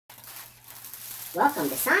Welcome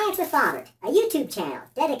to Science with Robert, a YouTube channel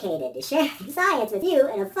dedicated to sharing science with you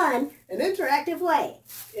in a fun and interactive way.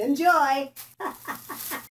 Enjoy!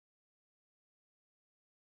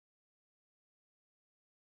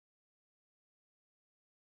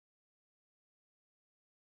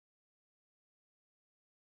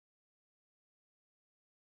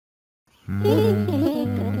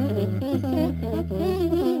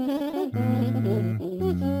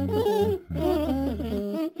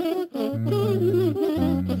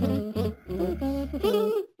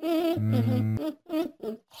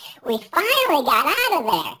 We finally got out of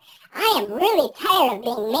there. I am really tired of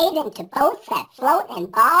being made into boats that float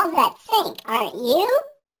and balls that sink, aren't you?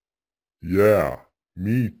 Yeah,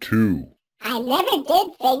 me too. I never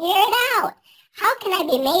did figure it out. How can I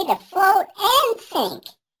be made to float and sink?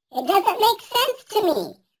 It doesn't make sense to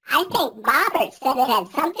me. I think Bobbert said it had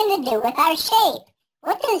something to do with our shape.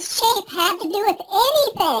 What does shape have to do with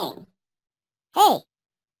anything? Hey,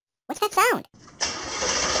 what's that sound?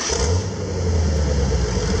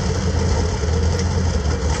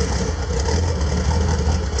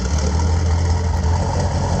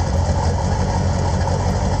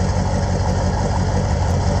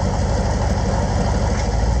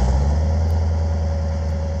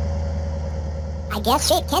 I guess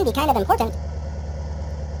shape can be kind of important.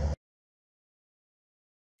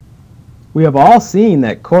 We have all seen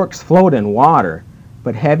that corks float in water,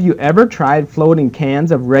 but have you ever tried floating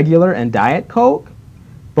cans of regular and Diet Coke?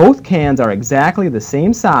 Both cans are exactly the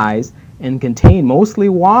same size and contain mostly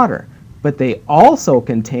water, but they also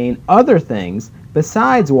contain other things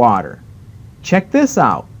besides water. Check this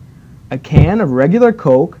out. A can of regular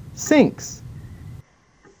Coke sinks.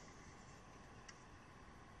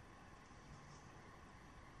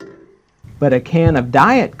 But a can of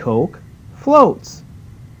Diet Coke floats.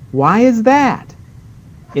 Why is that?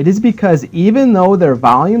 It is because even though their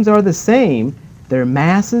volumes are the same, their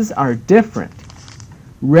masses are different.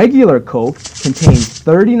 Regular Coke contains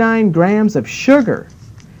 39 grams of sugar.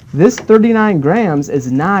 This 39 grams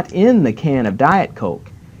is not in the can of Diet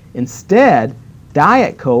Coke. Instead,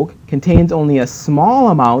 Diet Coke contains only a small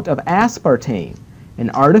amount of aspartame, an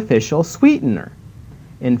artificial sweetener.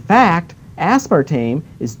 In fact, aspartame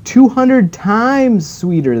is 200 times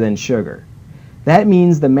sweeter than sugar. That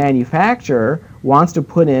means the manufacturer wants to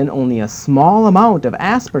put in only a small amount of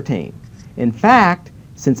aspartame. In fact,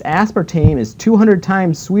 since aspartame is 200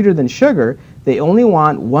 times sweeter than sugar, they only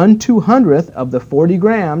want 1/200th of the 40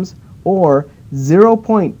 grams, or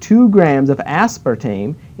 0.2 grams of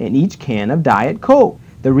aspartame in each can of Diet Coke.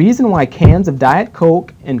 The reason why cans of Diet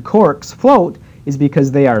Coke and corks float is because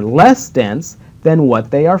they are less dense than what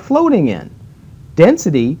they are floating in.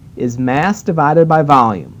 Density is mass divided by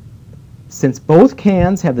volume. Since both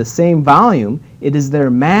cans have the same volume, it is their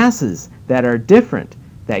masses that are different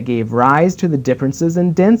that gave rise to the differences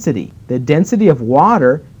in density. The density of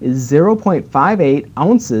water is 0.58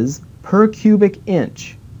 ounces per cubic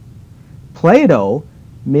inch. Play-Doh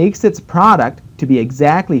makes its product to be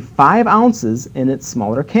exactly 5 ounces in its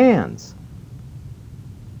smaller cans.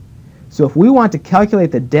 So if we want to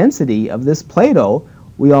calculate the density of this Play-Doh,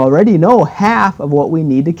 we already know half of what we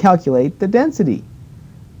need to calculate the density.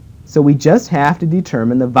 So we just have to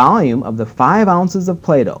determine the volume of the 5 ounces of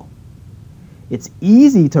Play-Doh. It's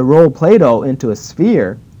easy to roll Play-Doh into a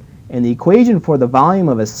sphere, and the equation for the volume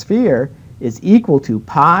of a sphere is equal to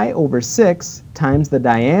pi over 6 times the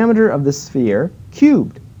diameter of the sphere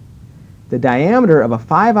cubed. The diameter of a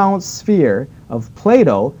 5-ounce sphere of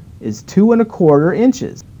Play-Doh is 2¼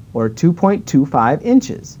 inches, or 2.25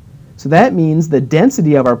 inches. So that means the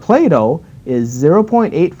density of our Play-Doh is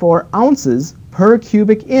 0.84 ounces per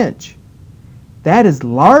cubic inch. That is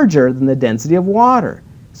larger than the density of water.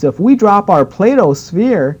 So if we drop our Play-Doh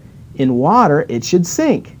sphere in water, it should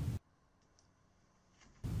sink.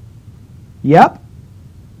 Yep,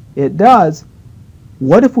 it does.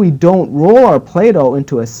 What if we don't roll our Play-Doh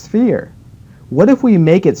into a sphere? What if we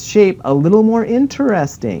make its shape a little more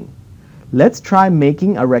interesting? Let's try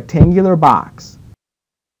making a rectangular box.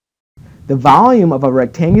 The volume of a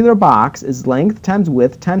rectangular box is length times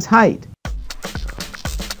width times height.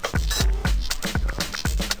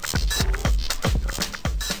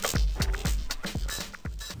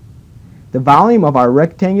 The volume of our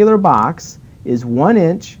rectangular box is 1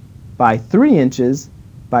 inch by 3 inches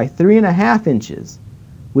by 3½ inches,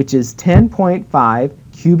 which is 10.5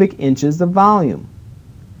 cubic inches of volume.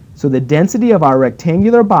 So the density of our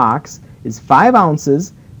rectangular box is 5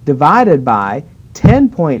 ounces divided by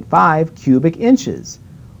 10.5 cubic inches,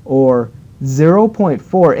 or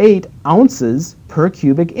 0.48 ounces per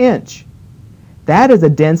cubic inch. That is a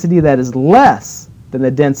density that is less than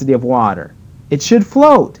the density of water. It should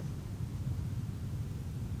float.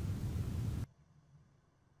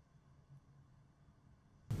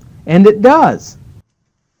 And it does.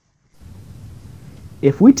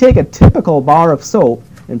 If we take a typical bar of soap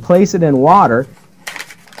and place it in water,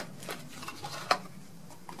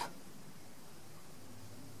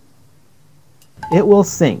 it will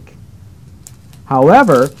sink.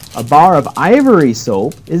 However, a bar of ivory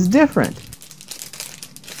soap is different.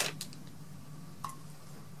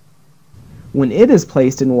 When it is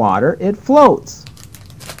placed in water, it floats.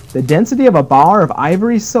 The density of a bar of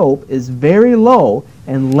ivory soap is very low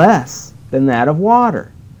and less than that of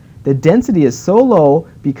water. The density is so low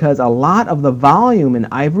because a lot of the volume in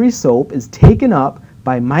ivory soap is taken up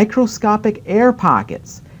by microscopic air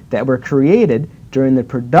pockets that were created during the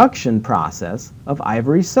production process of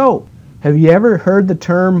ivory soap. Have you ever heard the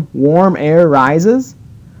term warm air rises?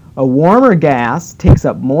 A warmer gas takes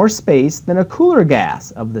up more space than a cooler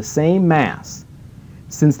gas of the same mass.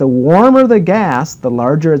 Since the warmer the gas, the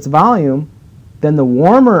larger its volume, then the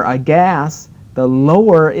warmer a gas, the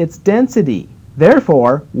lower its density.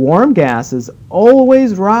 Therefore, warm gases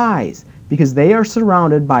always rise because they are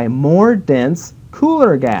surrounded by more dense,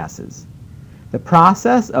 cooler gases. The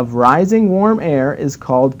process of rising warm air is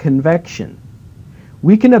called convection.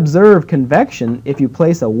 We can observe convection if you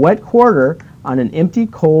place a wet quarter on an empty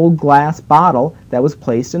cold glass bottle that was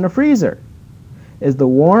placed in a freezer. As the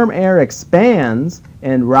warm air expands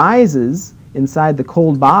and rises inside the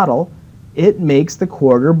cold bottle, it makes the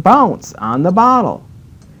quarter bounce on the bottle.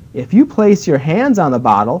 If you place your hands on the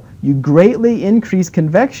bottle, you greatly increase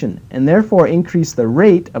convection and therefore increase the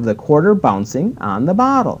rate of the quarter bouncing on the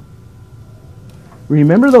bottle.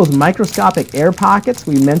 Remember those microscopic air pockets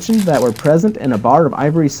we mentioned that were present in a bar of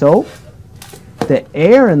ivory soap? The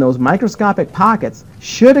air in those microscopic pockets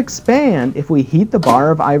should expand if we heat the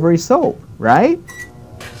bar of ivory soap, right?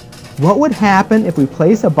 What would happen if we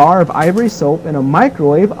place a bar of ivory soap in a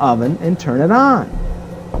microwave oven and turn it on?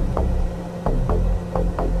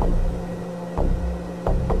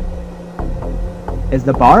 As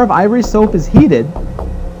the bar of ivory soap is heated,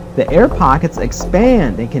 the air pockets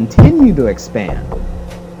expand and continue to expand.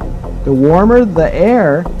 The warmer the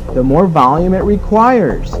air, the more volume it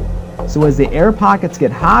requires. So as the air pockets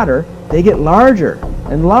get hotter, they get larger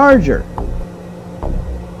and larger.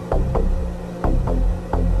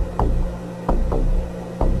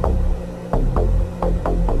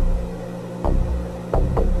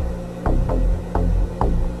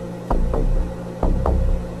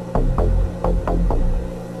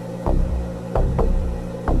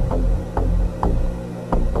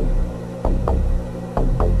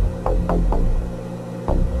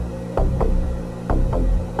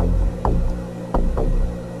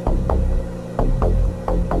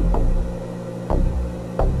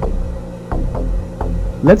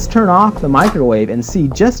 Let's turn off the microwave and see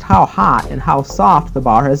just how hot and how soft the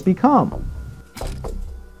bar has become.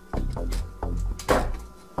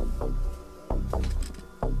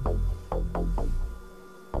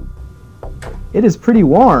 It is pretty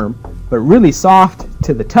warm, but really soft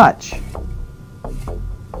to the touch.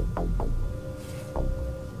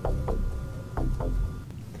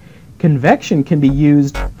 Convection can be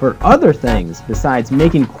used for other things besides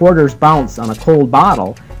making quarters bounce on a cold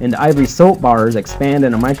bottle and ivory soap bars expand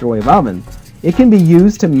in a microwave oven. It can be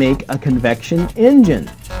used to make a convection engine.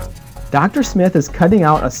 Dr. Smith is cutting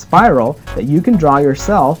out a spiral that you can draw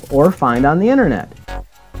yourself or find on the internet.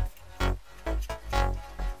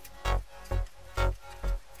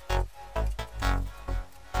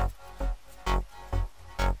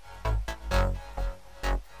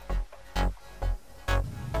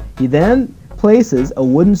 He then places a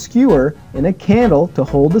wooden skewer in a candle to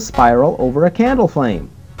hold the spiral over a candle flame.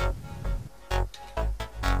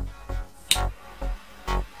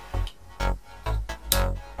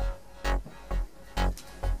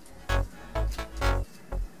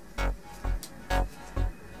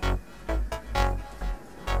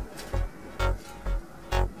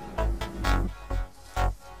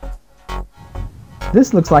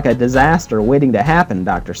 This looks like a disaster waiting to happen,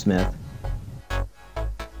 Dr. Smith.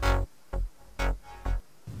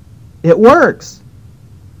 It works!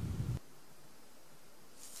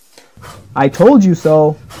 I told you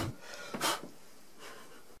so!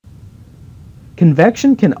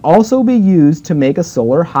 Convection can also be used to make a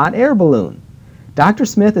solar hot air balloon. Dr.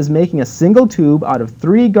 Smith is making a single tube out of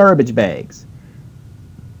 3 garbage bags.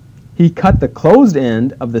 He cut the closed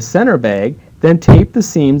end of the center bag, then taped the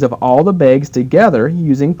seams of all the bags together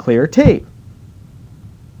using clear tape.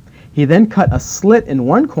 He then cut a slit in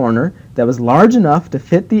one corner that was large enough to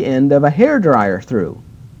fit the end of a hairdryer through.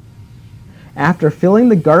 After filling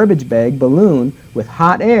the garbage bag balloon with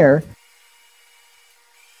hot air,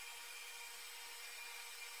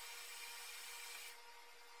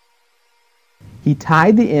 He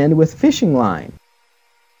tied the end with fishing line.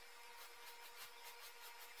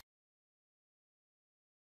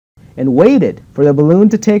 And waited for the balloon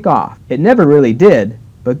to take off. It never really did,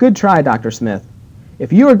 but good try, Dr. Smith.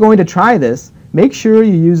 If you are going to try this, make sure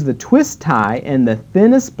you use the twist tie and the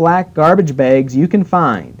thinnest black garbage bags you can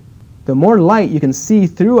find. The more light you can see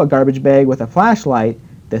through a garbage bag with a flashlight,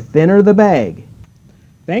 the thinner the bag.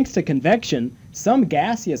 Thanks to convection, some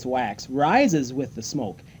gaseous wax rises with the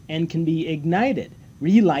smoke and can be ignited,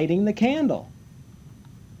 relighting the candle.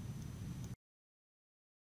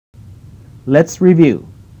 Let's review.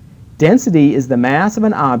 Density is the mass of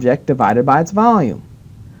an object divided by its volume.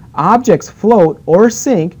 Objects float or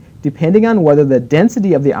sink depending on whether the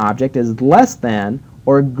density of the object is less than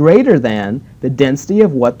or greater than the density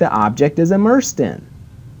of what the object is immersed in.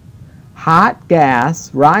 Hot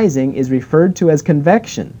gas rising is referred to as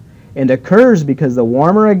convection and occurs because the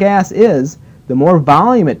warmer a gas is, the more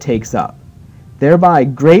volume it takes up, thereby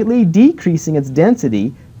greatly decreasing its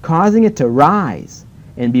density, causing it to rise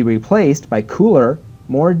and be replaced by cooler,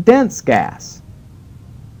 more dense gas.